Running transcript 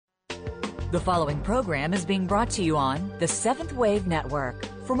The following program is being brought to you on the Seventh Wave Network.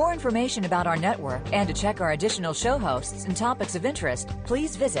 For more information about our network and to check our additional show hosts and topics of interest,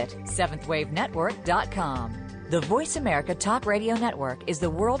 please visit seventhwavenetwork.com. The Voice America Talk Radio Network is the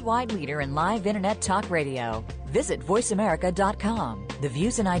worldwide leader in live Internet talk radio. Visit voiceamerica.com. The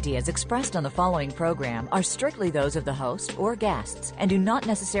views and ideas expressed on the following program are strictly those of the host or guests and do not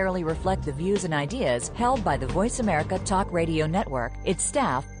necessarily reflect the views and ideas held by the Voice America Talk Radio Network, its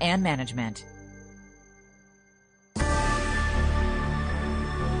staff, and management.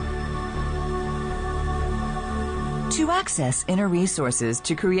 To access inner resources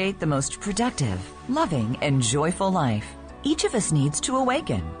to create the most productive, loving, and joyful life, each of us needs to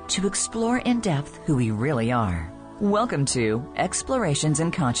awaken, to explore in depth who we really are. Welcome to Explorations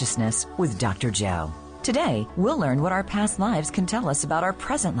in Consciousness with Dr. Joe. Today, we'll learn what our past lives can tell us about our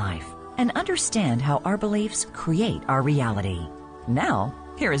present life and understand how our beliefs create our reality. Now,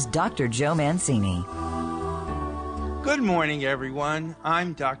 here is Dr. Joe Mancini. Good morning, everyone.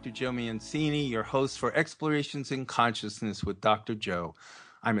 I'm Dr. Joe Mancini, your host for Explorations in Consciousness with Dr. Joe.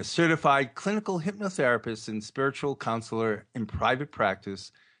 I'm a certified clinical hypnotherapist and spiritual counselor in private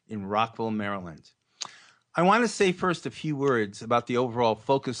practice in Rockville, Maryland. I want to say first a few words about the overall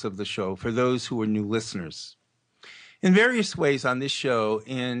focus of the show for those who are new listeners. In various ways on this show,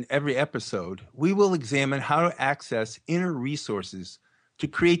 in every episode, we will examine how to access inner resources to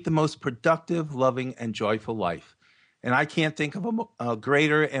create the most productive, loving, and joyful life. And I can't think of a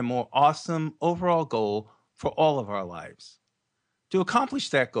greater and more awesome overall goal for all of our lives. To accomplish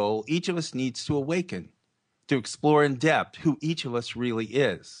that goal, each of us needs to awaken, to explore in depth who each of us really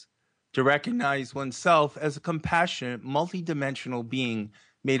is, to recognize oneself as a compassionate, multidimensional being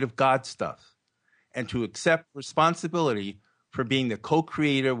made of God stuff, and to accept responsibility for being the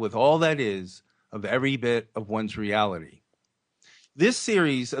co-creator with all that is of every bit of one's reality. This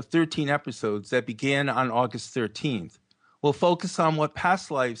series of 13 episodes that began on August 13th will focus on what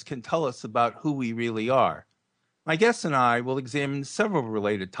past lives can tell us about who we really are. My guests and I will examine several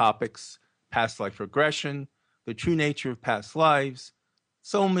related topics: past life regression, the true nature of past lives,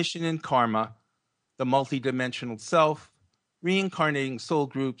 soul mission and karma, the multidimensional self, reincarnating soul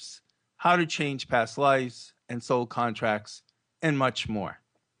groups, how to change past lives and soul contracts, and much more.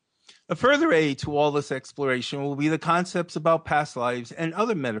 A further aid to all this exploration will be the concepts about past lives and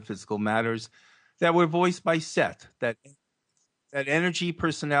other metaphysical matters that were voiced by Seth, that energy,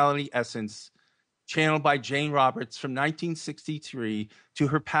 personality, essence, channeled by Jane Roberts from 1963 to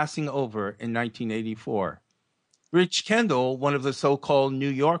her passing over in 1984. Rich Kendall, one of the so-called New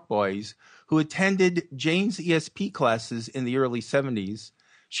York boys who attended Jane's ESP classes in the early 70s,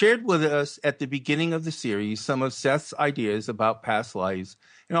 shared with us at the beginning of the series some of Seth's ideas about past lives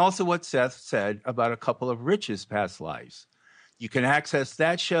and also what Seth said about a couple of Rich's past lives. You can access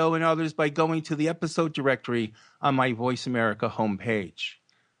that show and others by going to the episode directory on my Voice America homepage.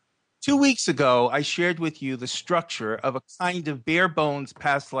 2 weeks ago, I shared with you the structure of a kind of bare bones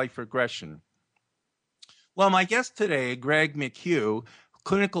past life regression. Well, my guest today, Greg McHugh,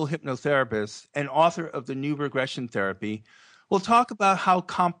 clinical hypnotherapist and author of the new Regression Therapy, will talk about how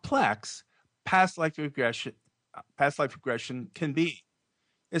complex past life regression can be,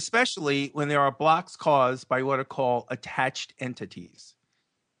 especially when there are blocks caused by what are called attached entities.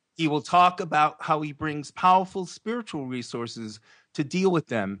 He will talk about how he brings powerful spiritual resources to deal with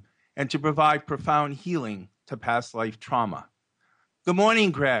them and to provide profound healing to past life trauma. Good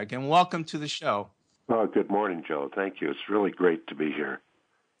morning, Greg, and welcome to the show. Oh, good morning, Joe. Thank you. It's really great to be here.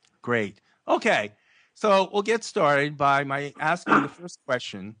 Great. Okay. So we'll get started by my asking the first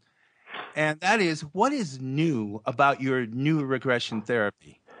question, and that is, what is new about your new regression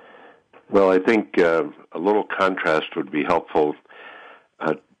therapy? Well, I think a little contrast would be helpful.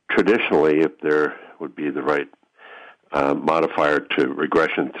 Traditionally, if there would be the right modifier to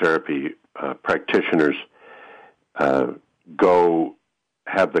regression therapy, practitioners have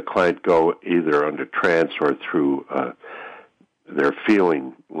the client go either under trance or through their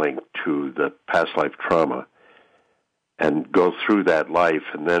feeling linked to the past life trauma and go through that life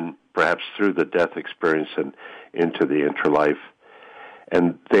and then perhaps through the death experience and into the interlife.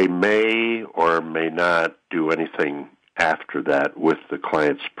 And they may or may not do anything after that with the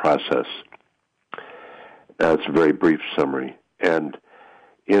client's process. That's a very brief summary. And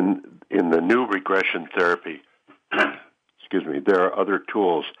in the new regression therapy, there are other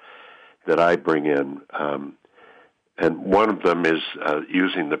tools that I bring in. And one of them is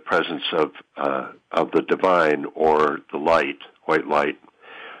using the presence of the divine or the light, white light.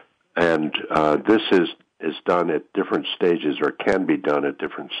 And this is done at different stages or can be done at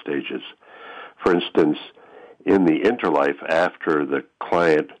different stages. For instance, in the interlife, after the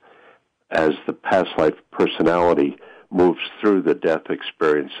client as the past life personality moves through the death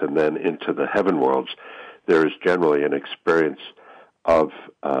experience and then into the heaven worlds, there is generally an experience of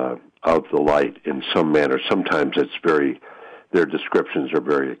the light in some manner. Sometimes their descriptions are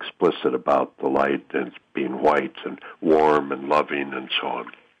very explicit about the light and it's being white and warm and loving and so on.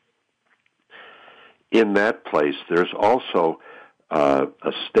 In that place, there's also a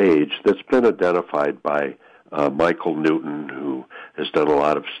stage that's been identified by Michael Newton, who has done a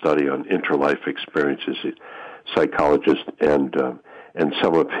lot of study on interlife experiences, a psychologist, and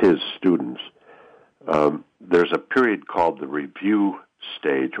some of his students. There's a period called the review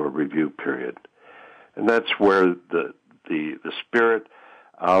stage or review period, and that's where the spirit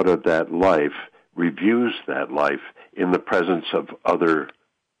out of that life reviews that life in the presence of other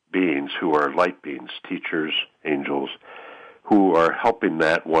beings who are light beings, teachers, angels, who are helping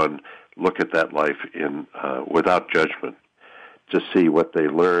that one look at that life in without judgment, to see what they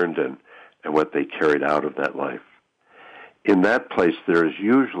learned and what they carried out of that life. In that place, there is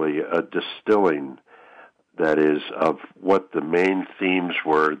usually a distilling, that is, of what the main themes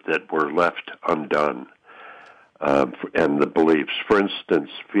were that were left undone, and the beliefs. For instance,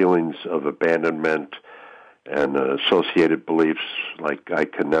 feelings of abandonment and associated beliefs like I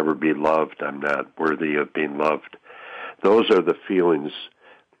can never be loved, I'm not worthy of being loved. Those are the feelings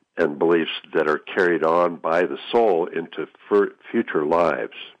and beliefs that are carried on by the soul into future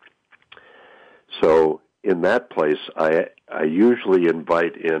lives. So in that place, I usually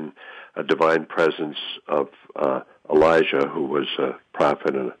invite in a divine presence of Elijah, who was a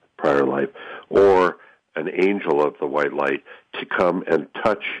prophet in a prior life, or an angel of the white light, to come and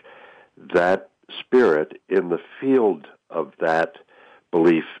touch that spirit in the field of that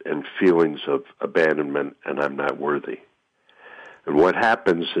belief and feelings of abandonment and I'm not worthy. And what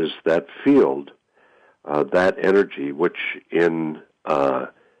happens is that field, that energy, which in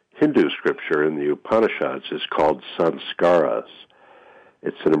Hindu scripture, in the Upanishads, is called sanskaras.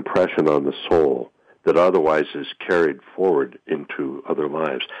 It's an impression on the soul that otherwise is carried forward into other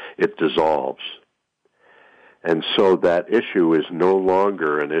lives. It dissolves. And so that issue is no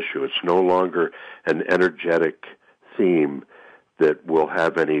longer an issue. It's no longer an energetic theme that will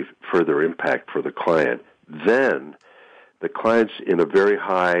have any further impact for the client. Then the client's in a very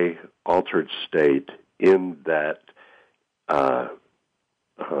high altered state in that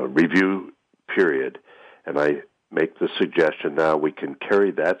review period, and I make the suggestion now we can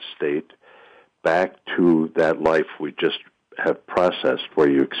carry that state back to that life we just have processed, where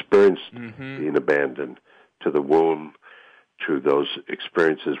you experienced being abandoned, to the womb, to those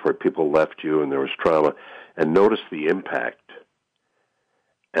experiences where people left you and there was trauma, and notice the impact.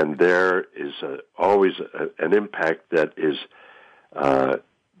 And there is always an impact that is,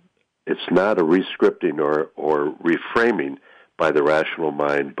 it's not a rescripting or reframing by the rational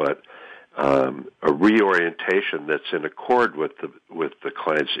mind, but a reorientation that's in accord with the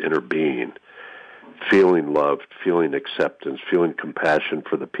client's inner being, feeling loved, feeling acceptance, feeling compassion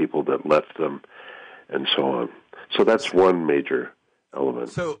for the people that left them, and so on. So that's one major element.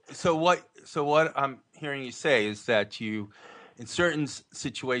 So what I'm hearing you say is that you, in certain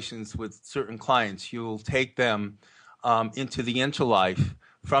situations with certain clients, you'll take them into the interlife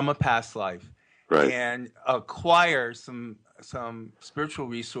from a past life, right, and acquire some spiritual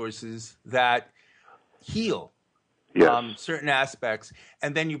resources that heal certain aspects,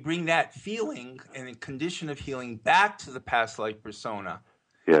 and then you bring that feeling and a condition of healing back to the past life persona.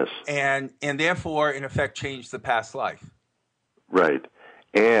 Yes. And therefore, in effect, change the past life. Right.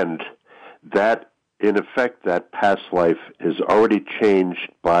 And that, in effect, that past life is already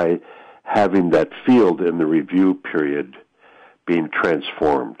changed by having that field in the review period being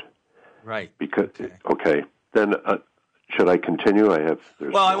transformed. Right. Because, okay. Then, should I continue? I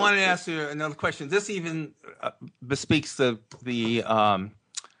wanted to ask you another question. This even bespeaks the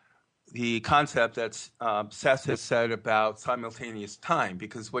concept that Seth has said about simultaneous time,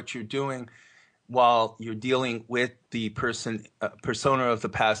 because what you're doing while you're dealing with the persona of the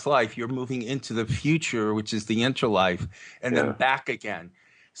past life, you're moving into the future, which is the interlife, and then back again.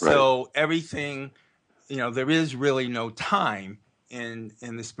 So everything, there is really no time in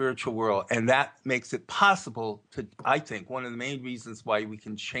the spiritual world, and that makes it possible to, I think, one of the main reasons why we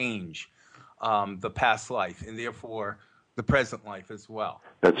can change the past life, and therefore the present life as well.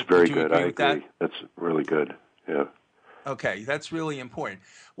 That's very good. I agree. That? That's really good. Yeah. Okay, that's really important.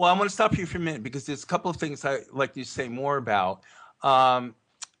 Well, I'm going to stop you for a minute because there's a couple of things I'd like you to say more about.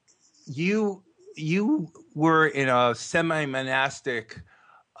 You were in a semi-monastic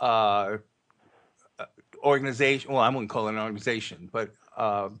organization. Well, I wouldn't call it an organization, but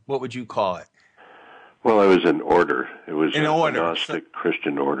what would you call it? Well, it was an order. It was An a order. Gnostic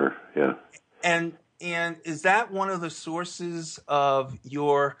Christian order, yeah. And is that one of the sources of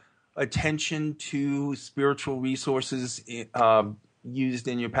your attention to spiritual resources used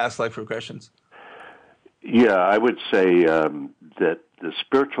in your past life regressions? Yeah, I would say that the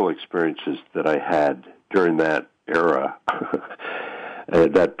spiritual experiences that I had during that era,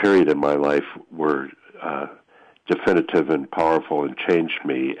 that period in my life, were definitive and powerful and changed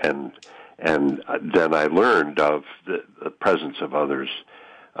me. And then I learned of the presence of others,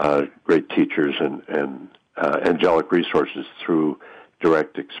 great teachers and angelic resources through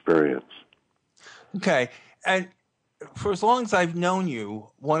direct experience. Okay. And for as long as I've known you,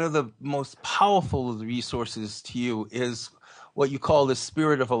 one of the most powerful of the resources to you is what you call the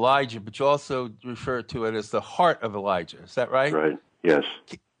spirit of Elijah, but you also refer to it as the heart of Elijah. Is that right? Right, yes.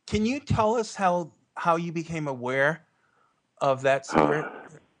 Can you tell us how you became aware of that spirit?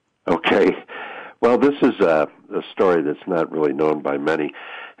 Okay. Well, this is a story that's not really known by many.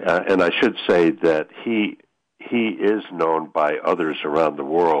 And I should say that he is known by others around the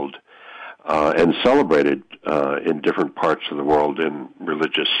world and celebrated in different parts of the world in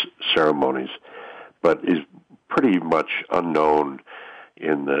religious ceremonies, but is pretty much unknown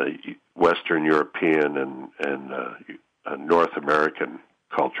in the Western European and North American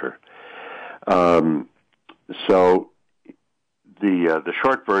culture. So the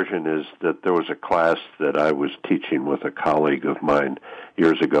short version is that there was a class that I was teaching with a colleague of mine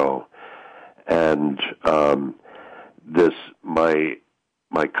years ago, and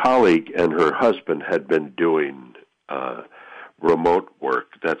my colleague and her husband had been doing remote work.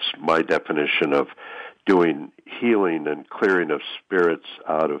 That's my definition of doing healing and clearing of spirits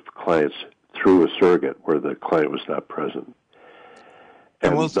out of clients through a surrogate where the client was not present.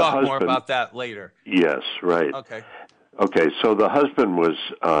 And we'll talk more about that later. Yes, right. Okay, so the husband was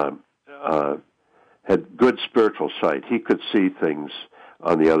had good spiritual sight. He could see things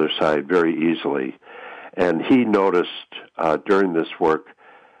on the other side very easily. And he noticed during this work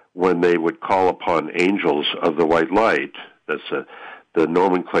when they would call upon angels of the white light, that's the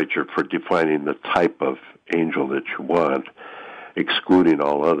nomenclature for defining the type of angel that you want, excluding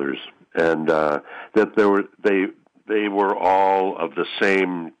all others, and that they were all of the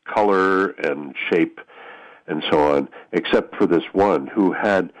same color and shape and so on, except for this one who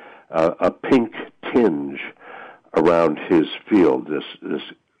had a pink tinge around his field, this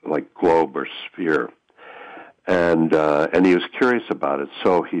like globe or sphere. And he was curious about it,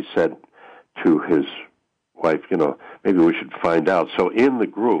 so he said to his wife, maybe we should find out. So in the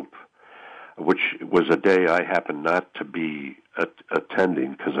group, which was a day I happened not to be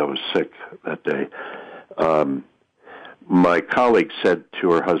attending because I was sick that day, my colleague said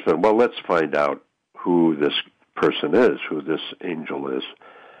to her husband, well, let's find out who this person is, who this angel is.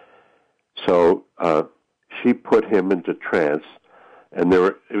 So she put him into trance, and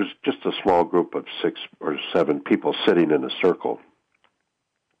it was just a small group of 6 or 7 people sitting in a circle.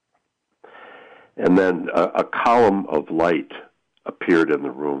 And then a column of light appeared in the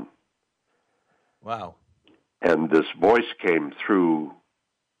room. Wow. And this voice came through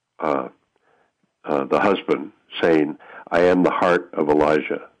the husband saying, I am the heart of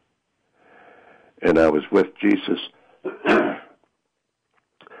Elijah. And I was with Jesus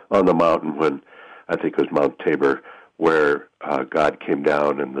on the mountain when, I think it was Mount Tabor, where God came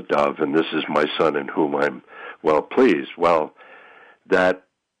down in the dove, and this is my son in whom I'm well pleased. Well, that's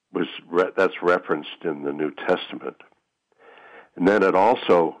referenced in the New Testament. And then it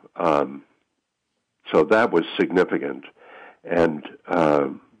also, so that was significant. And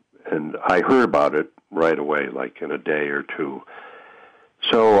I heard about it right away, like in a day or two.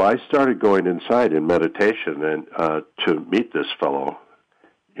 So I started going inside in meditation and to meet this fellow,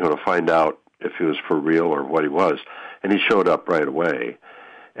 to find out if he was for real or what he was. And he showed up right away.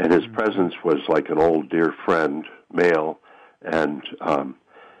 And his presence was like an old dear friend, male, and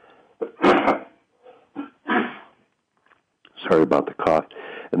sorry about the cough.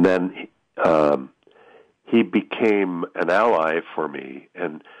 And then he became an ally for me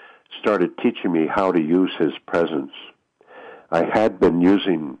and started teaching me how to use his presence. I had been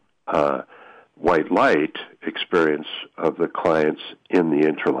using white light experience of the clients in the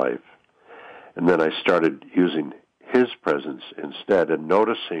Interlife. And then I started using his presence instead and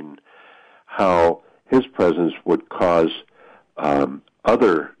noticing how his presence would cause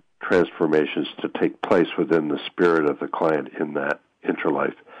other transformations to take place within the spirit of the client in that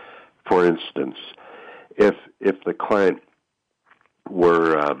Interlife. For instance, if the client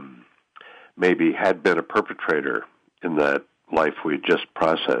were maybe had been a perpetrator in that life we just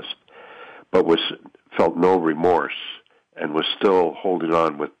processed, but felt no remorse and was still holding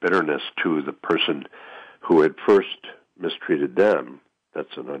on with bitterness to the person who had first mistreated them,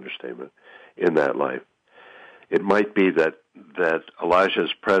 that's an understatement, in that life. It might be that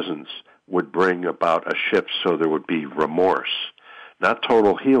Elijah's presence would bring about a shift so there would be remorse, not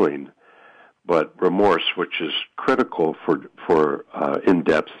total healing, but remorse, which is critical for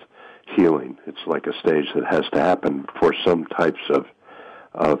in-depth healing. It's like a stage that has to happen for some types of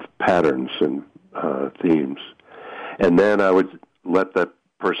patterns and themes. And then I would let that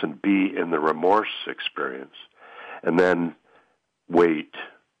person be in the remorse experience, and then wait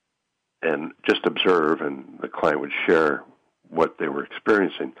and just observe, and the client would share what they were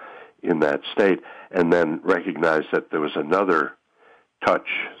experiencing in that state, and then recognize that there was another touch,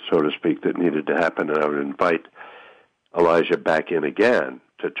 so to speak, that needed to happen, and I would invite Elijah back in again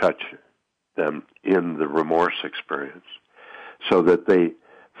to touch them in the remorse experience so that they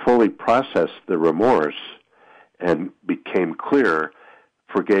fully processed the remorse and became clear,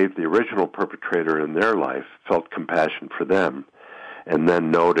 forgave the original perpetrator in their life, felt compassion for them, and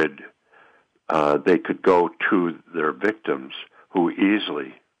then noted they could go to their victims who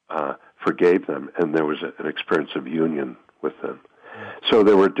easily forgave them, and there was an experience of union with them. So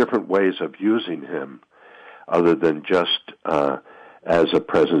there were different ways of using him other than just as a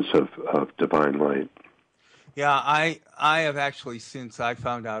presence of divine light. Yeah, I have actually, since I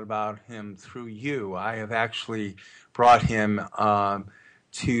found out about him through you, I have actually brought him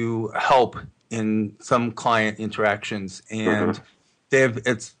to help in some client interactions, and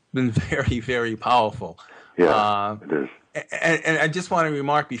it's been very, very powerful. Yeah, it is. And I just want to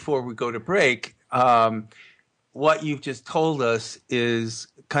remark before we go to break, what you've just told us is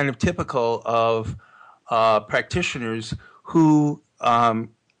kind of typical of practitioners who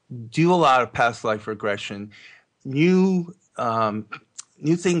do a lot of past life regression. New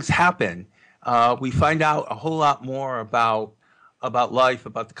things happen. We find out a whole lot more about life,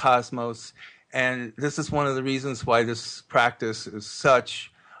 about the cosmos, and this is one of the reasons why this practice is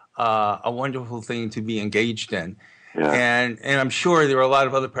such a wonderful thing to be engaged in. Yeah. And I'm sure there are a lot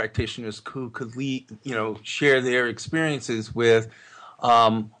of other practitioners who could share their experiences with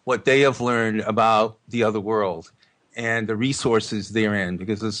what they have learned about the other world and the resources therein,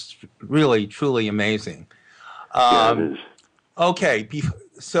 because it's really, truly amazing. Yeah, it is. Okay,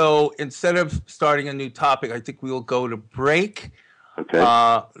 so instead of starting a new topic, I think we will go to break.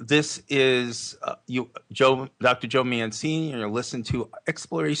 Okay. This is Dr. Joe Mancini, and you're listening to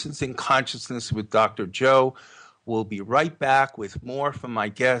Explorations in Consciousness with Dr. Joe. We'll be right back with more from my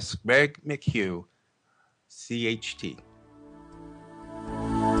guest, Greg McHugh, CHT.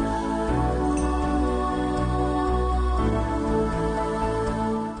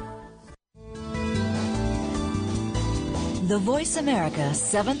 The Voice America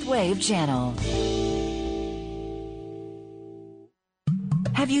 7th Wave Channel.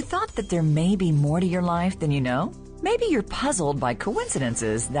 Have you thought that there may be more to your life than you know? Maybe you're puzzled by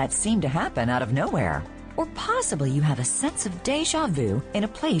coincidences that seem to happen out of nowhere. Or possibly you have a sense of déjà vu in a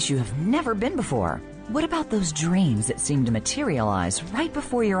place you have never been before. What about those dreams that seem to materialize right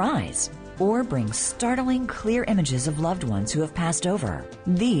before your eyes? Or bring startling, clear images of loved ones who have passed over?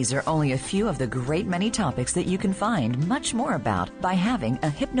 These are only a few of the great many topics that you can find much more about by having a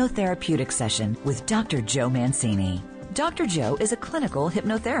hypnotherapeutic session with Dr. Joe Mancini. Dr. Joe is a clinical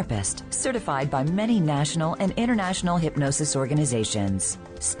hypnotherapist certified by many national and international hypnosis organizations.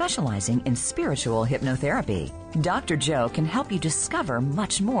 Specializing in spiritual hypnotherapy, Dr. Joe can help you discover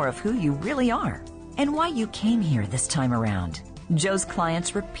much more of who you really are and why you came here this time around. Joe's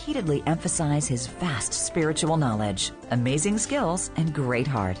clients repeatedly emphasize his vast spiritual knowledge, amazing skills, and great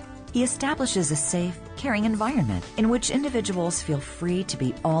heart. He establishes a safe, caring environment in which individuals feel free to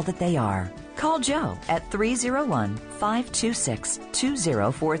be all that they are. Call Joe at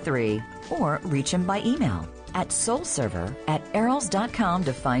 301-526-2043 or reach him by email at soulserver@arrows.com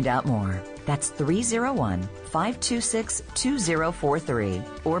to find out more. That's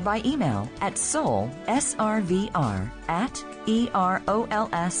 301-526-2043 or by email at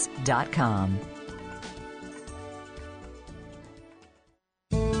soulservr@erols.com.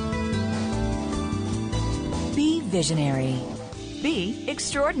 Be visionary. Be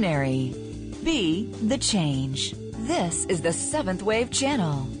extraordinary. Be the change. This is the 7th Wave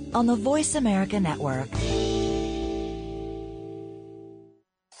Channel on the Voice America Network.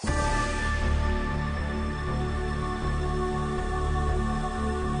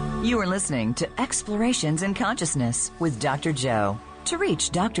 You are listening to Explorations in Consciousness with Dr. Joe. To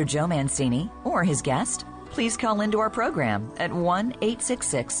reach Dr. Joe Mancini or his guest, please call into our program at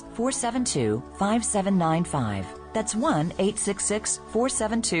 1-866-472-5795. That's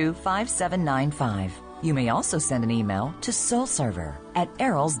 1-866-472-5795. You may also send an email to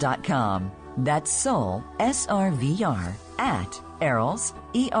soulserver@arrows.com. That's soul, SRVR, at Erols,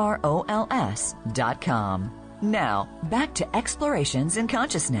 EROLS.com. Now, back to Explorations in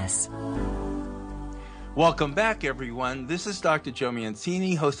Consciousness. Welcome back, everyone. This is Dr. Joe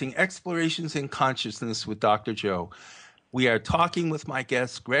Mancini hosting Explorations in Consciousness with Dr. Joe. We are talking with my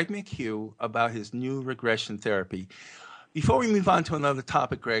guest, Greg McHugh, about his new regression therapy. Before we move on to another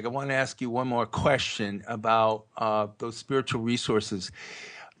topic, Greg, I want to ask you one more question about those spiritual resources.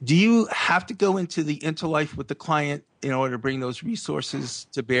 Do you have to go into the Interlife with the client in order to bring those resources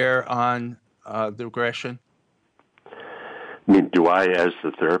to bear on the regression? I mean, do I, as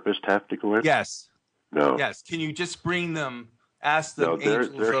the therapist, have to go in? Yes. No. Yes. Can you just bring them, ask them? No,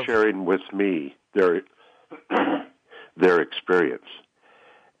 they're sharing with me their experience.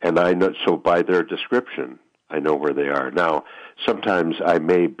 And I know, so by their description, I know where they are. Now, sometimes I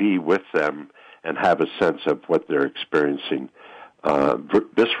may be with them and have a sense of what they're experiencing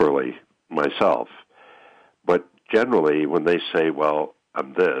viscerally myself. But generally, when they say, well,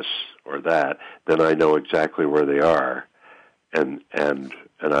 I'm this or that, then I know exactly where they are. And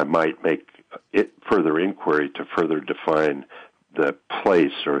I might make further inquiry to further define the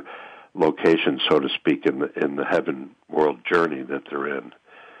place or location, so to speak, in the heaven world journey that they're in.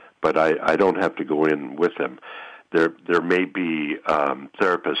 But I don't have to go in with them. There may be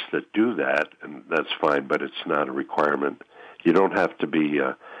therapists that do that, and that's fine, but it's not a requirement. You don't have to be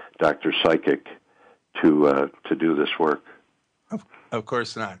a Dr. Psychic to do this work. Of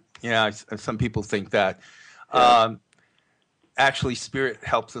course not. Yeah, some people think that. Yeah. Actually, Spirit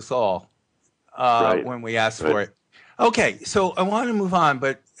helps us all Right. when we ask for it. Okay, so I want to move on,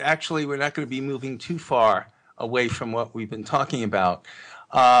 but actually we're not going to be moving too far away from what we've been talking about.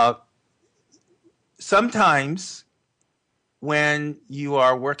 Sometimes when you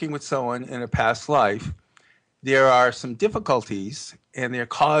are working with someone in a past life, there are some difficulties, and they're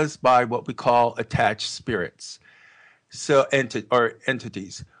caused by what we call attached spirits, or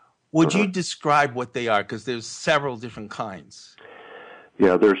entities. Would you describe what they are? Because there's several different kinds.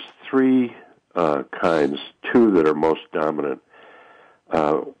 Yeah, there's three kinds, two that are most dominant.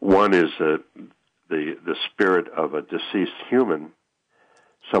 One is the spirit of a deceased human,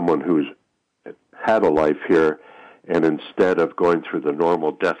 someone who's had a life here, and instead of going through the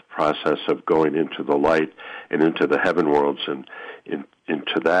normal death process of going into the light and into the heaven worlds and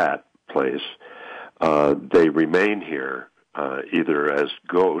into that place, they remain here either as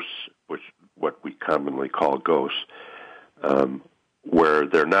ghosts, what we commonly call ghosts, where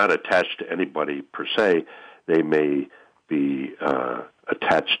they're not attached to anybody per se. They may be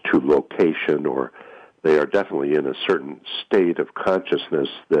attached to location, or they are definitely in a certain state of consciousness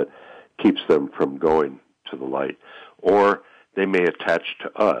that keeps them from going to the light. Or they may attach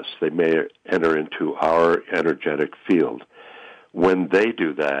to us. They may enter into our energetic field. When they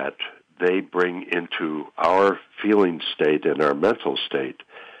do that, they bring into our feeling state and our mental state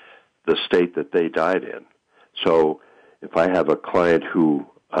the state that they died in. So if I have a client who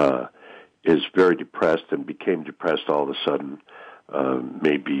is very depressed and became depressed all of a sudden,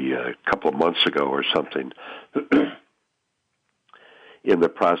 maybe a couple of months ago or something, in the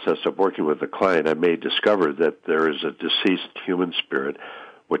process of working with the client, I may discover that there is a deceased human spirit,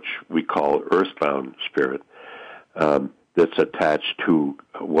 which we call earthbound spirit, that's attached to,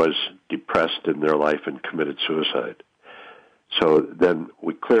 was depressed in their life and committed suicide. So then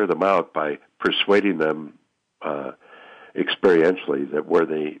we clear them out by persuading them experientially that where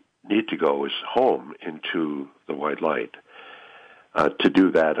they need to go is home into the white light. To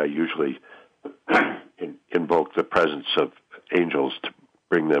do that, I usually invoke the presence of angels to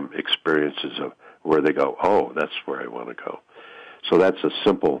bring them experiences of where they go, oh, that's where I want to go. So that's a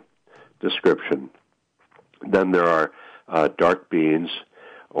simple description. Then there are dark beings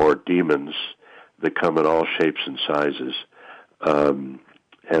or demons that come in all shapes and sizes. And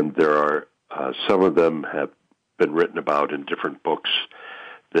there are some of them have been written about in different books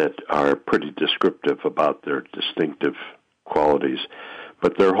that are pretty descriptive about their distinctive qualities.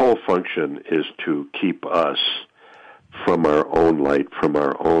 But their whole function is to keep us from our own light, from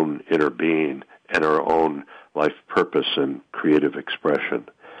our own inner being, and our own life purpose and creative expression.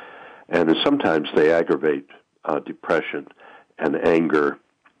 And sometimes they aggravate depression and anger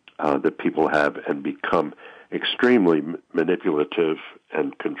that people have and become extremely manipulative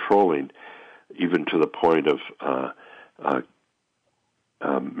and controlling, even to the point of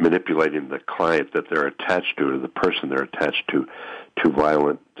manipulating the client that they're attached to, or the person they're attached to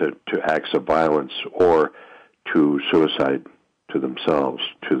acts of violence or to suicide to themselves,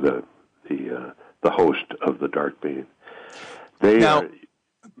 to the host of the dark being. Go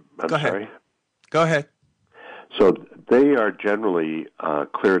ahead. Go ahead. So they are generally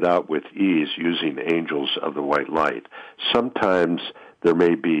cleared out with ease using angels of the white light. Sometimes there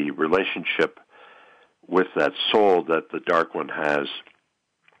may be relationship with that soul that the dark one has,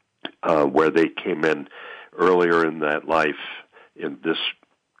 where they came in earlier in that life, in this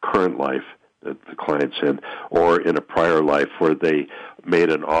current life that the client's in, or in a prior life where they made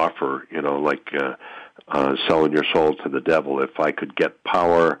an offer, like selling your soul to the devil. If I could get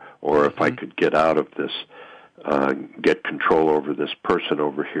power, or if I could get out of this, get control over this person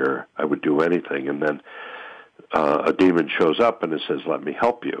over here, I would do anything. And then a demon shows up and it says, let me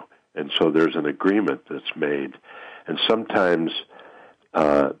help you. And so there's an agreement that's made. And sometimes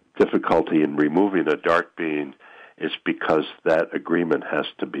difficulty in removing a dark being is because that agreement has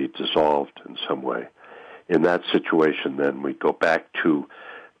to be dissolved in some way. In that situation, then we go back to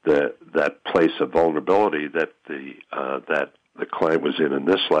that place of vulnerability that the client was in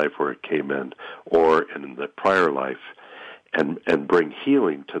this life where it came in, or in the prior life, and bring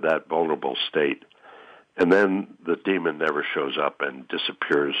healing to that vulnerable state. And then the demon never shows up and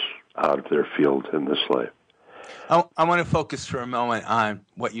disappears out of their field in this life. I want to focus for a moment on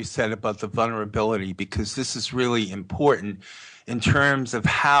what you said about the vulnerability, because this is really important in terms of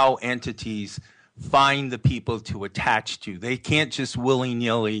how entities find the people to attach to. They can't just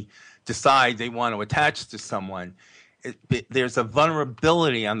willy-nilly decide they want to attach to someone. There's a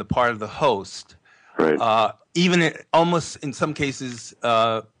vulnerability on the part of the host, right? Even almost in some cases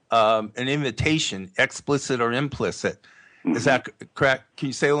an invitation, explicit or implicit. Mm-hmm. Is that correct? Can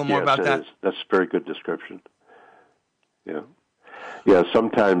you say a little more about that? That's a very good description. Yeah.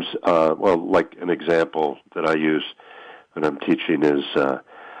 Sometimes, like an example that I use when I'm teaching is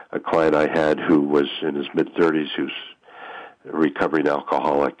a client I had who was in his mid-30s, who's a recovering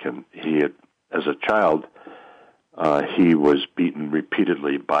alcoholic, and he had, as a child, he was beaten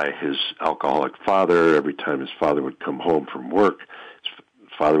repeatedly by his alcoholic father. Every time his father would come home from work,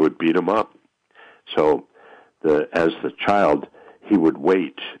 his father would beat him up. So, as the child, he would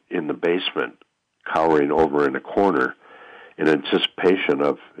wait in the basement, cowering over in a corner, in anticipation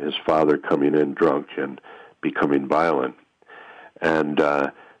of his father coming in drunk and becoming violent. And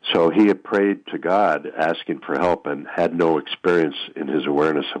so he had prayed to God, asking for help, and had no experience in his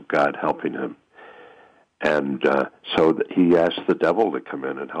awareness of God helping him. And so he asked the devil to come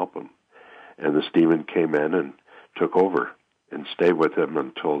in and help him. And this demon came in and took over and stayed with him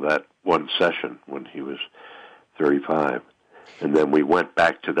until that one session when he was 35. And then we went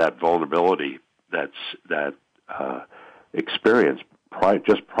back to that vulnerability, that experience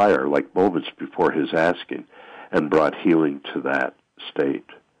just prior, like moments before his asking, and brought healing to that state.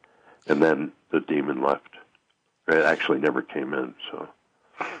 And then the demon left. It actually never came in.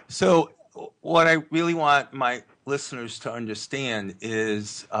 So what I really want my listeners to understand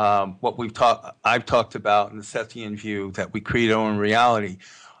is what I've talked about in the Sethian view, that we create our own reality.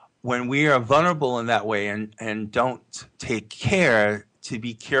 When we are vulnerable in that way and don't take care to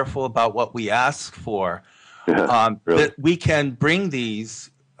be careful about what we ask for, really, that we can bring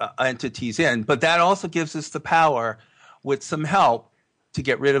these entities in. But that also gives us the power, with some help, to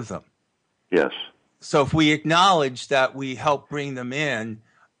get rid of them. Yes. So if we acknowledge that we help bring them in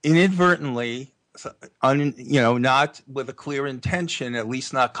inadvertently, not with a clear intention, at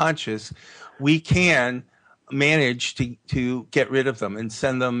least not conscious, we can manage to get rid of them and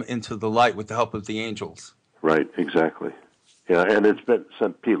send them into the light with the help of the angels. Right, exactly. Yeah, and it's been,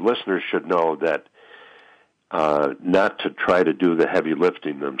 some listeners should know that not to try to do the heavy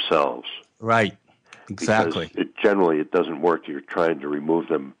lifting themselves. Right, exactly. Because it doesn't work. You're trying to remove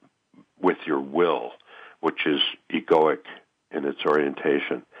them with your will, which is egoic in its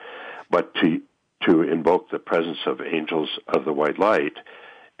orientation. But to invoke the presence of angels of the white light,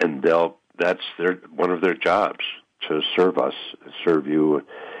 and that's one of their jobs, to serve you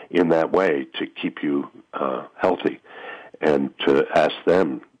in that way, to keep you healthy, and to ask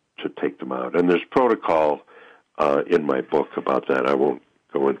them to take them out. And there's protocol in my book about that. I won't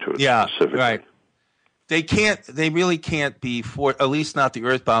go into it specifically. Right. They really can't be at least not the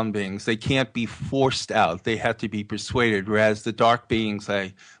earthbound beings. They can't be forced out. They have to be persuaded, whereas the dark beings,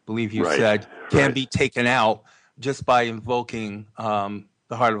 I believe you said, can be taken out just by invoking the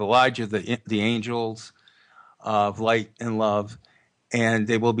heart of Elijah, the angels of light and love, and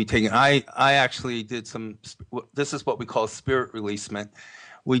they will be taken. I actually did this is what we call spirit releasement.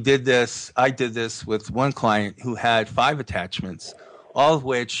 I did this with one client who had 5 attachments, all of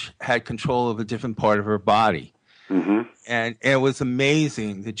which had control of a different part of her body. Mm-hmm. And it was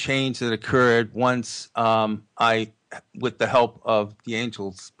amazing, the change that occurred once I, with the help of the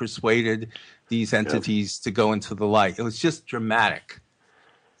angels, persuaded these entities to go into the light. It was just dramatic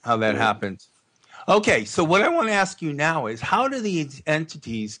how that happened. Okay, so what I want to ask you now is, how do these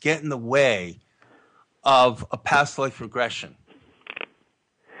entities get in the way of a past life regression?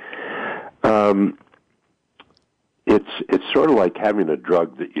 It's sort of like having a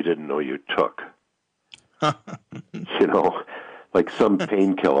drug that you didn't know you took. Like some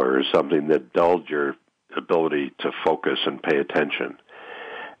painkiller or something that dulled your ability to focus and pay attention,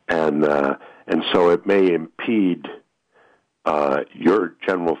 and so it may impede your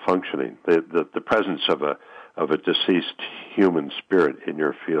general functioning. The presence of a deceased human spirit in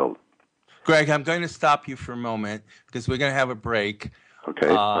your field. Greg, I'm going to stop you for a moment because we're going to have a break.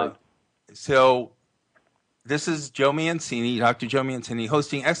 Okay. So this is Joe Mancini, Dr. Joe Mancini,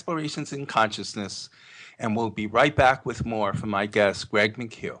 hosting Explorations in Consciousness, and we'll be right back with more from my guest, Greg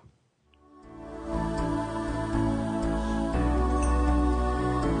McHugh.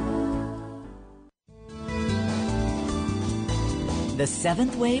 The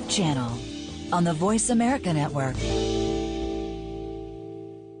Seventh Wave Channel on the Voice America Network.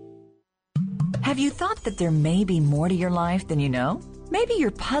 Have you thought that there may be more to your life than you know? Maybe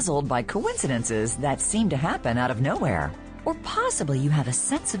you're puzzled by coincidences that seem to happen out of nowhere. Or possibly you have a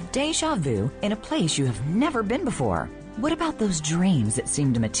sense of déjà vu in a place you have never been before. What about those dreams that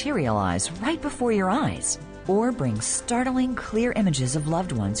seem to materialize right before your eyes? Or bring startling, clear images of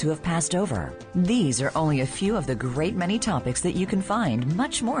loved ones who have passed over? These are only a few of the great many topics that you can find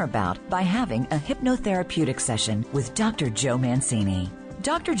much more about by having a hypnotherapeutic session with Dr. Joe Mancini.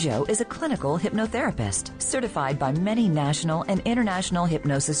 Dr. Joe is a clinical hypnotherapist certified by many national and international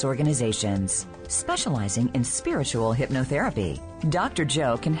hypnosis organizations, specializing in spiritual hypnotherapy. Dr.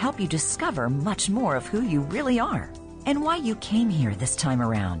 Joe can help you discover much more of who you really are and why you came here this time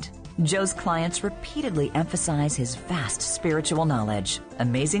around. Joe's clients repeatedly emphasize his vast spiritual knowledge,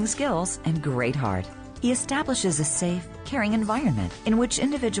 amazing skills, and great heart. He establishes a safe, caring environment in which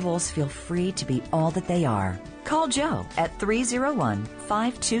individuals feel free to be all that they are. Call Joe at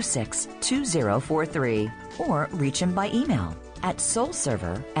 301-526-2043 or reach him by email at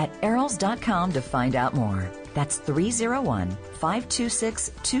soulserver@arrows.com to find out more. That's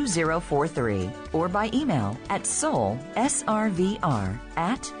 301-526-2043 or by email at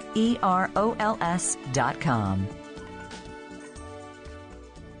soulservr@erols.com.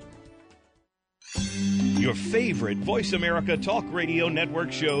 Your favorite Voice America Talk Radio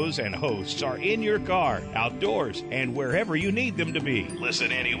Network shows and hosts are in your car, outdoors, and wherever you need them to be.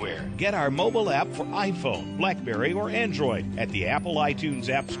 Listen anywhere. Get our mobile app for iPhone, BlackBerry, or Android at the Apple iTunes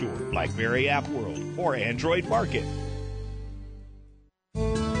App Store, BlackBerry App World, or Android Market.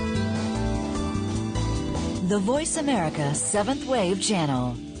 The Voice America Seventh Wave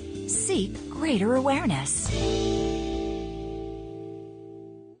Channel. Seek greater awareness.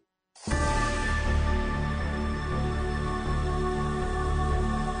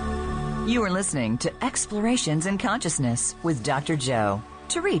 You are listening to Explorations in Consciousness with Dr. Joe.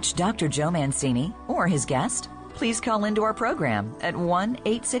 To reach Dr. Joe Mancini or his guest, please call into our program at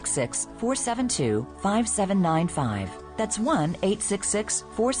 1-866-472-5795. That's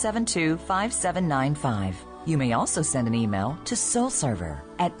 1-866-472-5795. You may also send an email to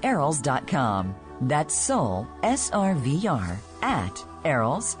soulserver@erols.com. That's soul, S-R-V-R,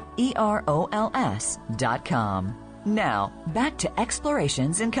 @erols, EROLS.com. Now, back to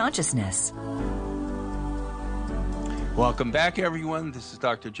Explorations in Consciousness. Welcome back, everyone. This is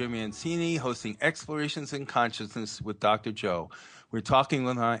Dr. Joe Mancini hosting Explorations in Consciousness with Dr. Joe. We're talking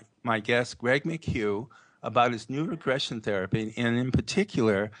with my guest, Greg McHugh, about his new regression therapy, and in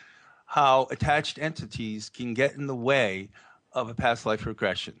particular, how attached entities can get in the way of a past life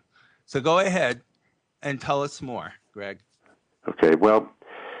regression. So go ahead and tell us more, Greg. Okay, well,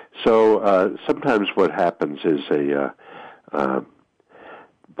 so sometimes what happens is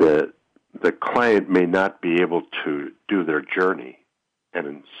the client may not be able to do their journey, and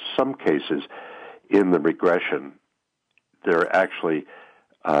in some cases, in the regression, they're actually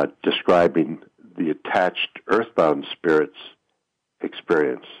describing the attached earthbound spirit's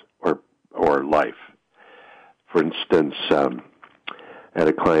experience or life. For instance, I had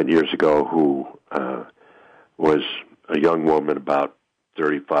a client years ago who was a young woman about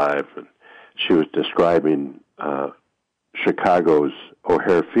 35, and she was describing Chicago's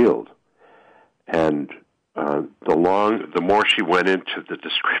O'Hare Field. And the more she went into the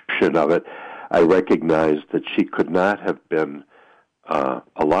description of it, I recognized that she could not have been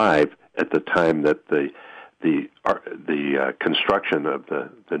alive at the time that the construction of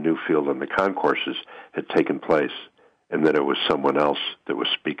the new field and the concourses had taken place, and that it was someone else that was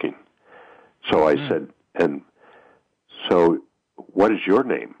speaking. So I said, and so what is your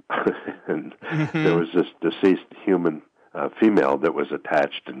name? And there was this deceased human female that was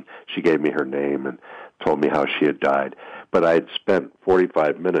attached, and she gave me her name and told me how she had died. But I had spent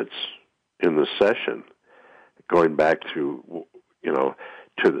 45 minutes in the session going back to,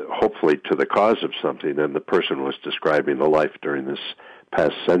 hopefully to the cause of something, and the person was describing a life during this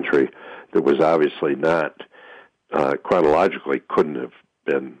past century that was obviously not, chronologically couldn't have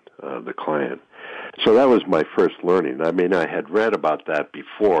been the client. So that was my first learning. I mean, I had read about that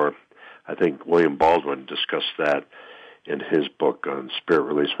before. I think William Baldwin discussed that in his book on spirit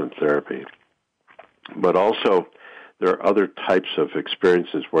releasement therapy. But also, there are other types of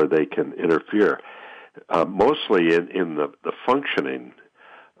experiences where they can interfere, mostly in the functioning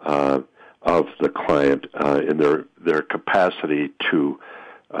of the client, in their capacity to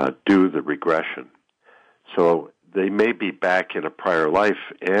do the regression. So they may be back in a prior life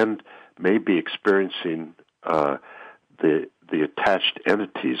and may be experiencing the attached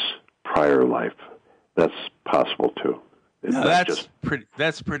entity's prior life. That's possible too. No,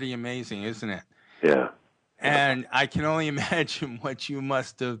 that's pretty amazing, isn't it? Yeah. And I can only imagine what you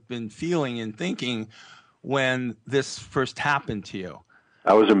must have been feeling and thinking when this first happened to you.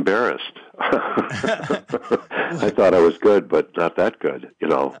 I was embarrassed. I thought I was good, but not that good,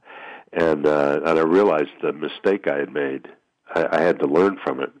 And I realized the mistake I had made. I had to learn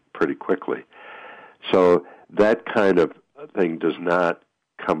from it pretty quickly. So that kind of thing does not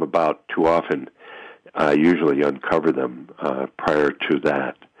come about too often. I usually uncover them prior to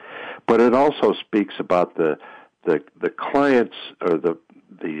that. But it also speaks about the client's or the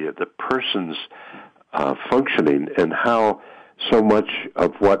person's functioning, and how so much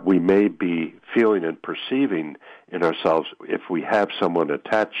of what we may be feeling and perceiving in ourselves, if we have someone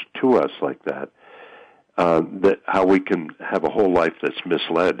attached to us like that, that how we can have a whole life that's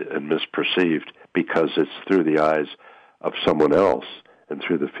misled and misperceived because it's through the eyes of someone else and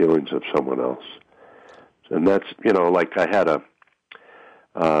through the feelings of someone else. And that's, like I had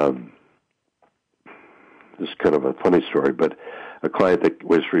this is kind of a funny story, but a client that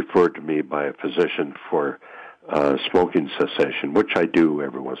was referred to me by a physician for smoking cessation, which I do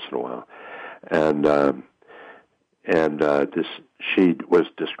every once in a while. She was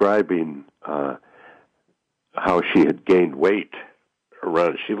describing how she had gained weight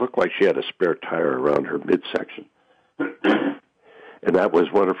around. She looked like she had a spare tire around her midsection. And that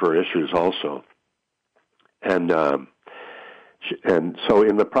was one of her issues also. And so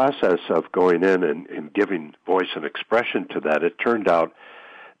in the process of going in and giving voice and expression to that, it turned out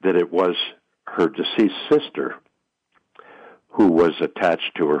that it was her deceased sister who was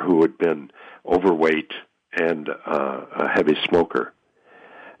attached to her, who had been overweight and a heavy smoker.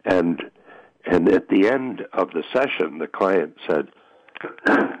 And at the end of the session, the client said,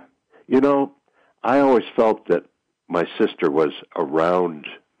 I always felt that my sister was around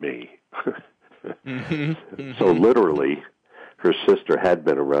me. So literally, her sister had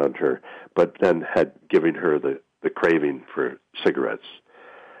been around her, but then had given her the craving for cigarettes.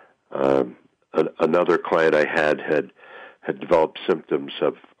 Another client I had developed symptoms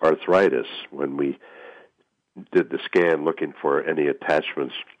of arthritis. When we did the scan looking for any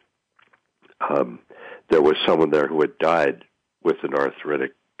attachments, there was someone there who had died with an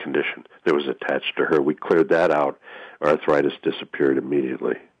arthritic condition that was attached to her. We cleared that out. Arthritis disappeared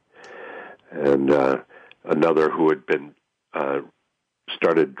immediately. And another who had been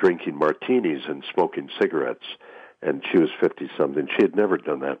started drinking martinis and smoking cigarettes, and she was 50-something. She had never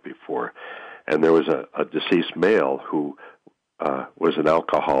done that before. And there was a deceased male who was an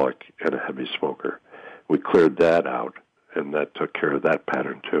alcoholic and a heavy smoker. We cleared that out, and that took care of that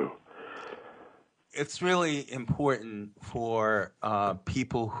pattern too. It's really important for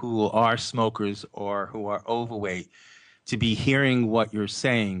people who are smokers or who are overweight to be hearing what you're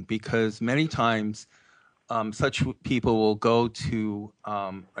saying, because many times such people will go to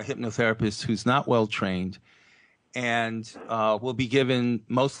a hypnotherapist who's not well trained and will be given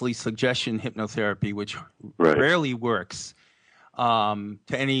mostly suggestion hypnotherapy, which rarely works to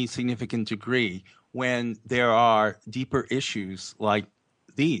any significant degree when there are deeper issues like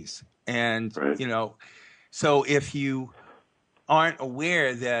these. And, so if you aren't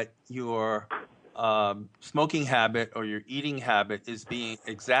aware that your smoking habit or your eating habit is being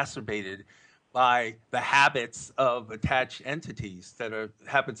exacerbated by the habits of attached entities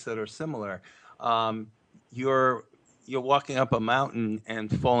habits that are similar, you're walking up a mountain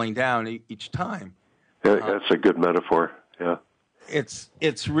and falling down each time. Yeah, that's a good metaphor. Yeah,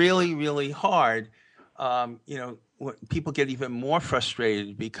 it's really, really hard. People get even more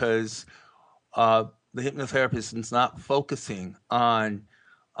frustrated because the hypnotherapist is not focusing on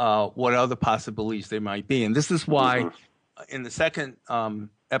what other possibilities there might be. And this is why in the second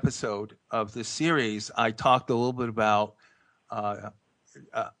episode of this series, I talked a little bit about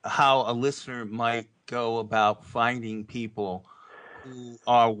how a listener might go about finding people who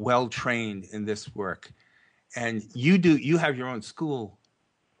are well trained in this work. And you have your own school,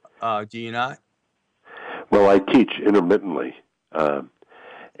 do you not? Well, I teach intermittently, and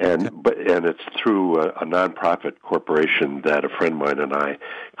it's through a nonprofit corporation that a friend of mine and I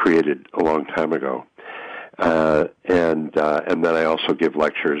created a long time ago, and then I also give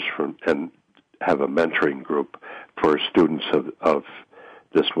lectures and have a mentoring group for students of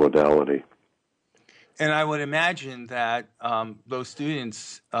this modality. And I would imagine that those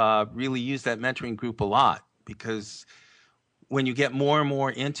students really use that mentoring group a lot, because when you get more and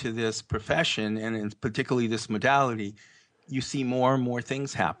more into this profession, and particularly this modality, you see more and more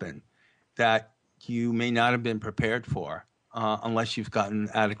things happen that you may not have been prepared for unless you've gotten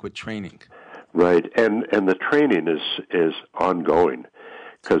adequate training. Right, and the training is ongoing,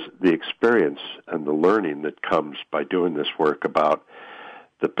 because the experience and the learning that comes by doing this work about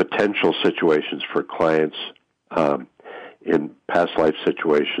the potential situations for clients in past life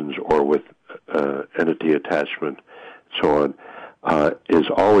situations or with entity attachment, so on, is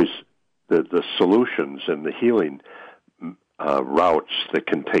always the solutions and the healing routes that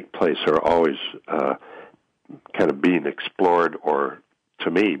can take place are always kind of being explored, or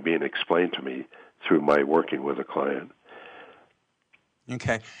to me, being explained to me through my working with a client.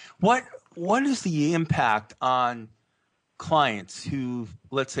 Okay. What is the impact on clients who've,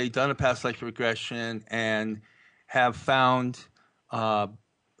 let's say, done a past life regression and have found,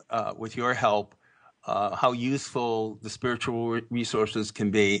 with your help, how useful the spiritual resources can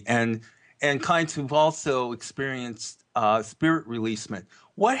be, and clients who've also experienced spirit releasement?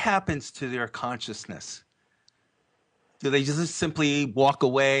 What happens to their consciousness? Do they just simply walk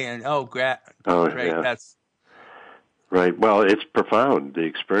away and, great, yeah. that's... Right. Well, it's profound, the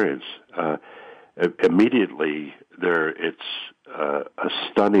experience. Immediately it's a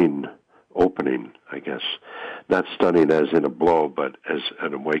stunning opening, I guess. Not stunning as in a blow, but as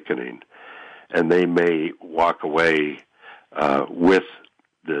an awakening. And they may walk away with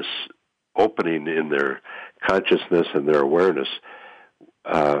this opening in their consciousness and their awareness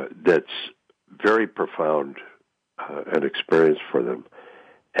that's very profound an experience for them.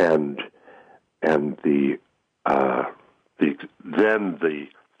 And then the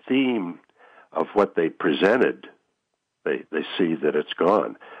theme of what they presented, they see that it's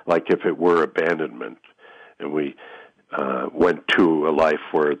gone. Like if it were abandonment, and we went to a life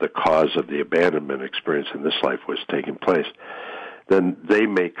where the cause of the abandonment experience in this life was taking place, then they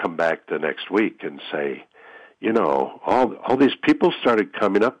may come back the next week and say, all these people started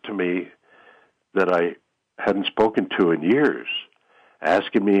coming up to me that I hadn't spoken to in years,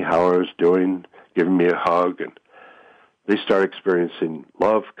 asking me how I was doing, giving me a hug, and they start experiencing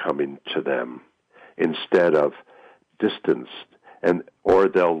love coming to them instead of distance, or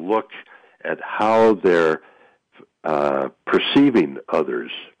they'll look at how they're perceiving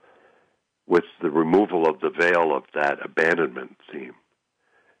others with the removal of the veil of that abandonment theme,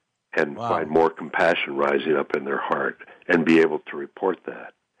 and find more compassion rising up in their heart and be able to report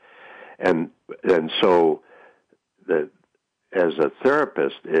that. And so that as a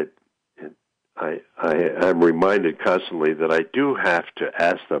therapist, I'm reminded constantly that I do have to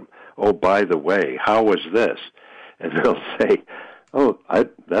ask them, oh, by the way, how was this? And they'll say,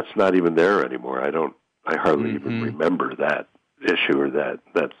 that's not even there anymore. I hardly even remember that issue or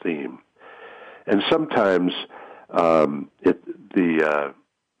that theme. And sometimes the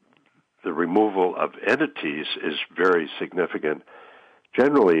removal of entities is very significant.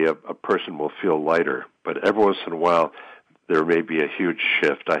 Generally, a person will feel lighter, but every once in a while, there may be a huge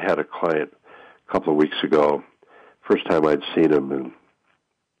shift. I had a client a couple of weeks ago, first time I'd seen him, and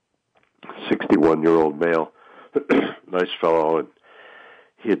 61-year-old male, nice fellow, and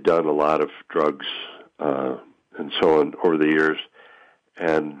he had done a lot of drugs and so on over the years,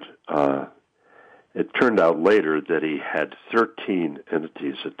 and it turned out later that he had 13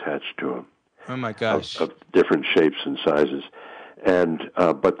 entities attached to him. Oh my gosh! Of different shapes and sizes, and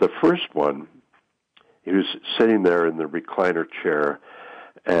but the first one, he was sitting there in the recliner chair,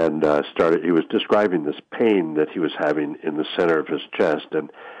 and he was describing this pain that he was having in the center of his chest, and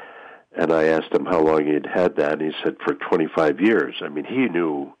I asked him how long he'd had that, and he said for 25 years. I mean, he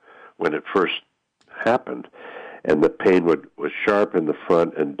knew when it first happened, and the pain was sharp in the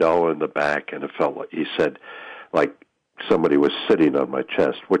front and dull in the back, and it felt like, he said, like somebody was sitting on my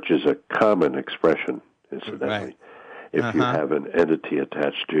chest, which is a common expression, incidentally, if you have an entity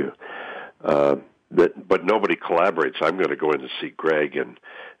attached to you. But nobody collaborates. I'm going to go in to see Greg and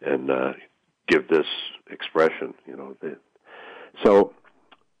give this expression, So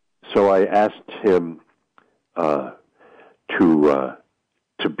I asked him to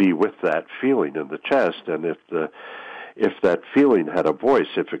be with that feeling in the chest. And if that feeling had a voice,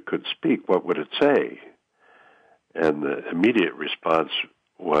 if it could speak, what would it say? And the immediate response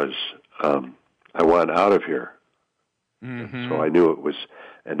was, I want out of here. Mm-hmm. So I knew it was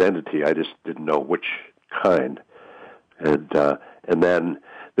an entity. I just didn't know which kind. And then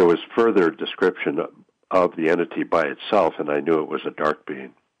there was further description of the entity by itself, and I knew it was a dark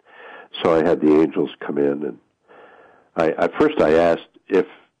being. So I had the angels come in, and I asked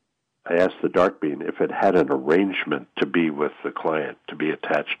the dark being if it had an arrangement to be with the client, to be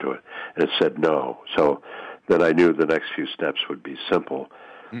attached to it, and it said no. So then I knew the next few steps would be simple,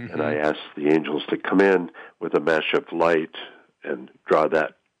 mm-hmm. and I asked the angels to come in with a mesh of light and draw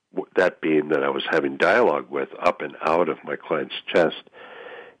that being that I was having dialogue with up and out of my client's chest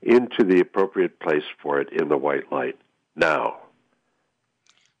into the appropriate place for it in the white light now.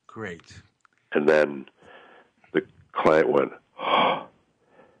 Great. And then the client went, oh,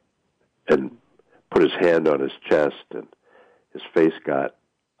 and put his hand on his chest, and his face got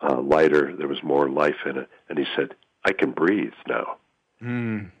lighter. There was more life in it. And he said, I can breathe now.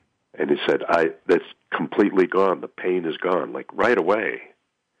 Mm. And he said, that's completely gone. The pain is gone, like right away.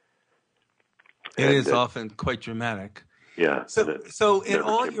 It is often quite dramatic. Yeah. So in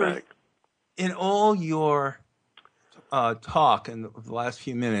all your talk in the last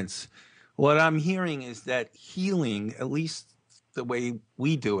few minutes, what I'm hearing is that healing, at least the way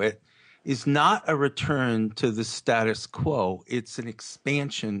we do it, is not a return to the status quo. It's an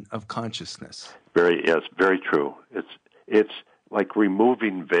expansion of consciousness. Very true. It's like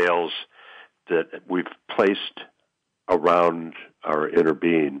removing veils that we've placed around our inner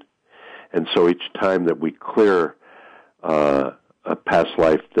being. And so each time that we clear a past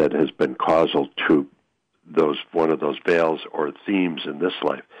life that has been causal to one of those veils or themes in this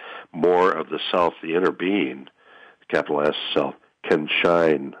life, more of the self, the inner being, capital S self, can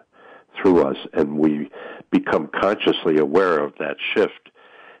shine through us, and we become consciously aware of that shift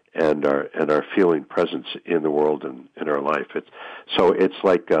and our feeling presence in the world and in our life. It's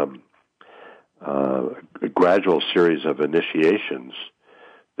like a gradual series of initiations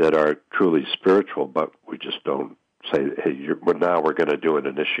that are truly spiritual, but we just don't say, hey, now we're going to do an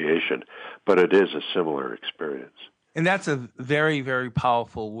initiation. But it is a similar experience. And that's a very, very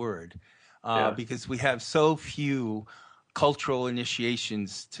powerful word because we have so few cultural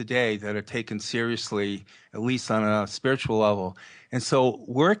initiations today that are taken seriously, at least on a spiritual level. And so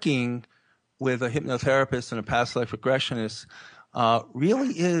working with a hypnotherapist and a past life regressionist really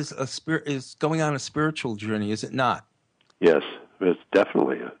is going on a spiritual journey, is it not? Yes, it's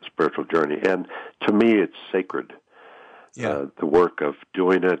definitely a spiritual journey. And to me, it's sacred. Yeah. The work of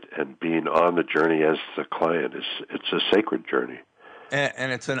doing it and being on the journey as the client, it's a sacred journey.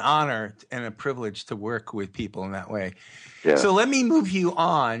 And it's an honor and a privilege to work with people in that way. Yeah. So let me move you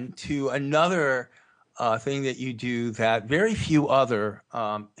on to another thing that you do that very few other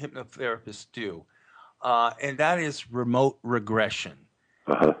hypnotherapists do, and that is remote regression.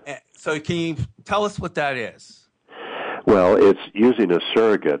 Uh-huh. So can you tell us what that is? Well, it's using a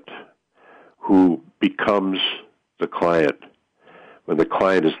surrogate who becomes the client when the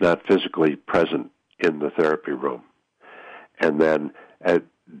client is not physically present in the therapy room. And then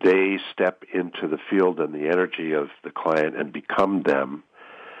they step into the field and the energy of the client and become them.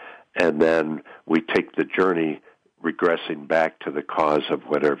 And then we take the journey regressing back to the cause of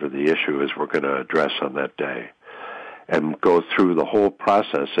whatever the issue is we're going to address on that day. And go through the whole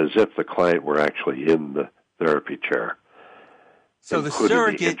process as if the client were actually in the therapy chair. So the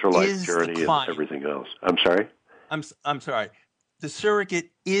surrogate the Interlife is journey the client. And everything else. I'm sorry? I'm sorry. The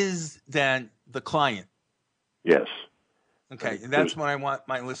surrogate is then the client. Yes. Okay, and that's what I want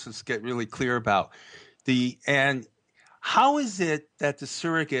my listeners to get really clear about. And how is it that the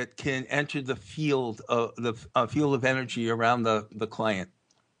surrogate can enter the field of field of energy around the client?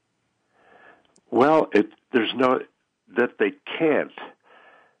 Well, there's no that they can't.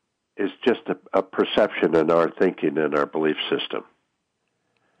 It's just a perception in our thinking and our belief system.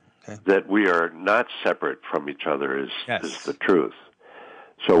 Okay. That we are not separate from each other is the truth.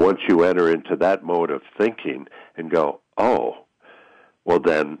 So once you enter into that mode of thinking and go, oh, well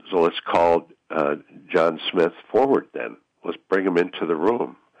then, so let's call John Smith forward then. Let's bring him into the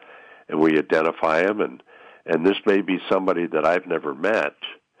room. And we identify him, and this may be somebody that I've never met,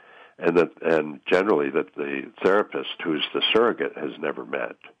 and generally that the therapist who's the surrogate has never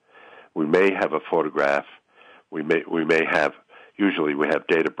met. We may have a photograph. We may have, usually we have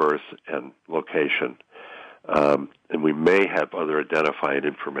date of birth and location, and we may have other identifying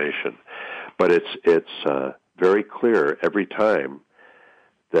information. But it's very clear every time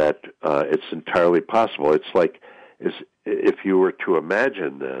that it's entirely possible. It's like is if you were to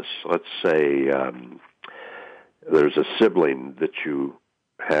imagine this, let's say there's a sibling that you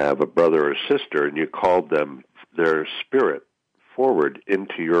have, a brother or sister, and you called them, their spirit, forward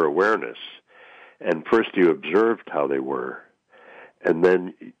into your awareness. And first you observed how they were. And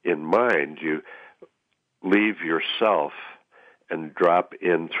then in mind, you leave yourself and drop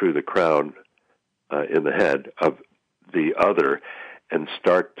in through the crown in the head of the other and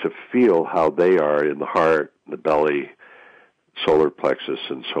start to feel how they are in the heart, the belly, solar plexus,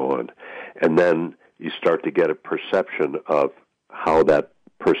 and so on. And then you start to get a perception of how that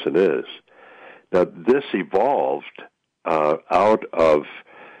person is. Now, this evolved out of,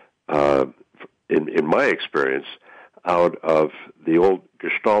 in my experience, out of the old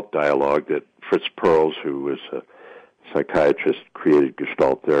Gestalt dialogue that Fritz Perls, who was a psychiatrist, created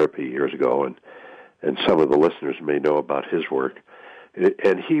Gestalt therapy years ago, and some of the listeners may know about his work.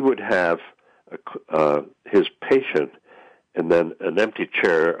 And he would have his patient and then an empty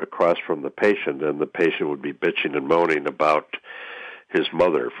chair across from the patient, and the patient would be bitching and moaning about his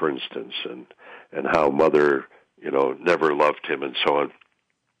mother, for instance, and how mother, never loved him and so on.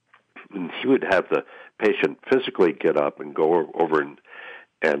 And he would have the patient physically get up and go over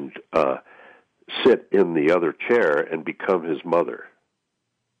and sit in the other chair and become his mother.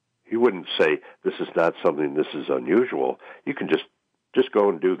 He wouldn't say, this is not something, this is unusual. You can just go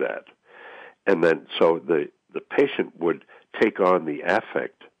and do that. And then, so the patient would take on the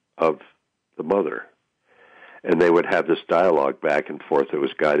affect of the mother. And they would have this dialogue back and forth that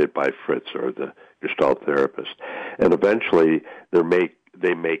was guided by Fritz or the Gestalt therapist. And eventually,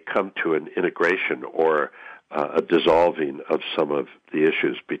 they may come to an integration or a dissolving of some of the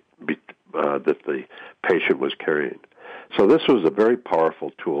issues that the patient was carrying. So this was a very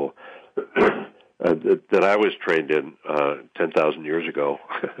powerful tool that I was trained in 10,000 years ago,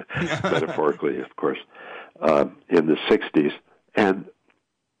 metaphorically, of course, in the 60s. And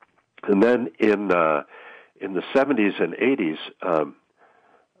then in the 70s and 80s,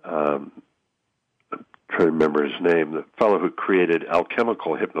 I'm trying to remember his name, the fellow who created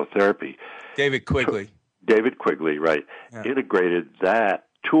alchemical hypnotherapy. David Quigley. David Quigley, right, integrated that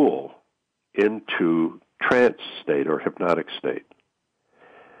tool into trance state or hypnotic state.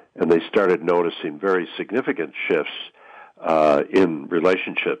 And they started noticing very significant shifts in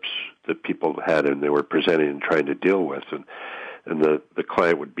relationships that people had and they were presenting and trying to deal with. And the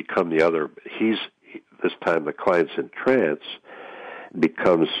client would become the other. This time the client's in trance,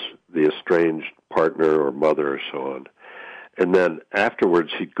 becomes the estranged partner or mother or so on. And then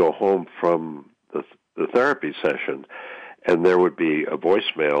afterwards he'd go home from the therapy session and there would be a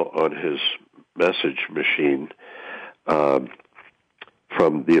voicemail on his message machine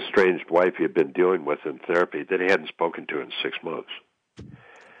from the estranged wife he had been dealing with in therapy that he hadn't spoken to in 6 months.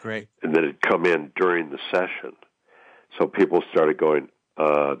 Great. And that had come in during the session. So people started going,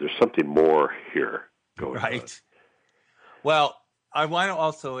 there's something more here going on. Right. Well, I want to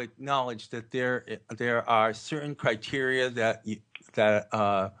also acknowledge that there are certain criteria that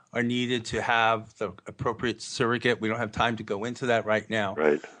are needed to have the appropriate surrogate. We don't have time to go into that right now.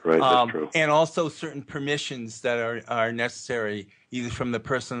 Right, that's true. And also certain permissions that are necessary, either from the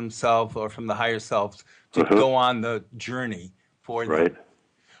person himself or from the higher self, to go on the journey for them. Right.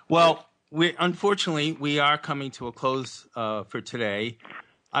 Well, unfortunately, we are coming to a close for today.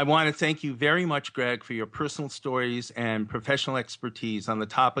 I want to thank you very much, Greg, for your personal stories and professional expertise on the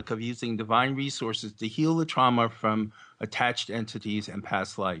topic of using divine resources to heal the trauma from attached entities and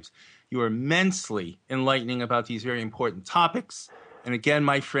past lives. You are immensely enlightening about these very important topics. And again,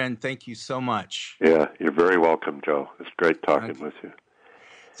 my friend, thank you so much. Yeah, you're very welcome, Joe. It's great talking with you.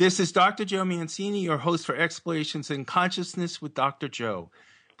 This is Dr. Joe Mancini, your host for Explorations in Consciousness with Dr. Joe.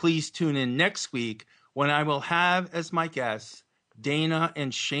 Please tune in next week when I will have as my guests Dana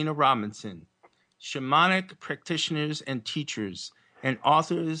and Shana Robinson, shamanic practitioners and teachers, and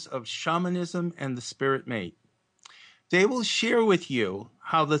authors of Shamanism and the Spirit Mate. They will share with you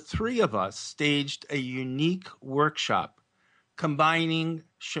how the three of us staged a unique workshop combining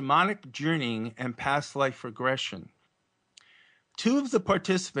shamanic journeying and past life regression. Two of the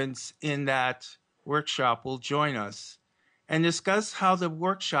participants in that workshop will join us and discuss how the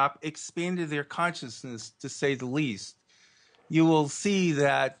workshop expanded their consciousness, to say the least. You will see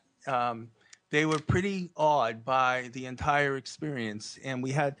that they were pretty awed by the entire experience, and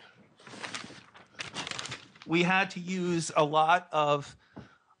we had to use a lot of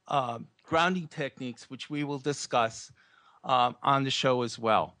grounding techniques, which we will discuss on the show as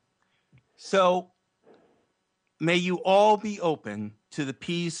well. So may you all be open to the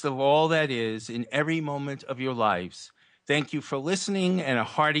peace of all that is in every moment of your lives. Thank you for listening, and a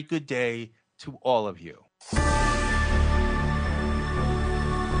hearty good day to all of you.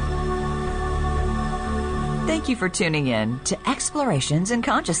 Thank you for tuning in to Explorations in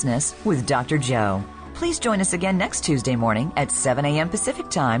Consciousness with Dr. Joe. Please join us again next Tuesday morning at 7 a.m. Pacific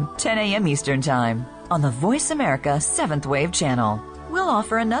Time, 10 a.m. Eastern Time on the Voice America 7th Wave channel. We'll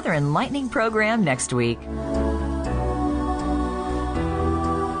offer another enlightening program next week.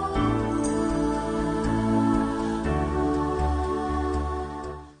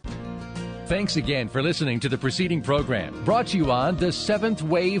 Thanks again for listening to the preceding program, brought to you on the 7th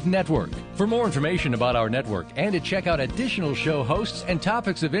Wave Network. For more information about our network and to check out additional show hosts and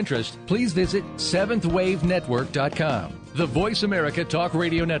topics of interest, please visit 7thwavenetwork.com. The Voice America Talk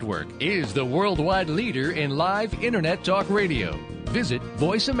Radio Network is the worldwide leader in live Internet talk radio. Visit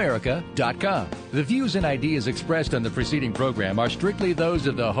voiceamerica.com. The views and ideas expressed on the preceding program are strictly those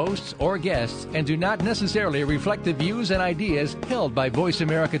of the hosts or guests and do not necessarily reflect the views and ideas held by Voice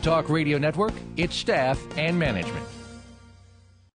America Talk Radio Network, its staff, and management.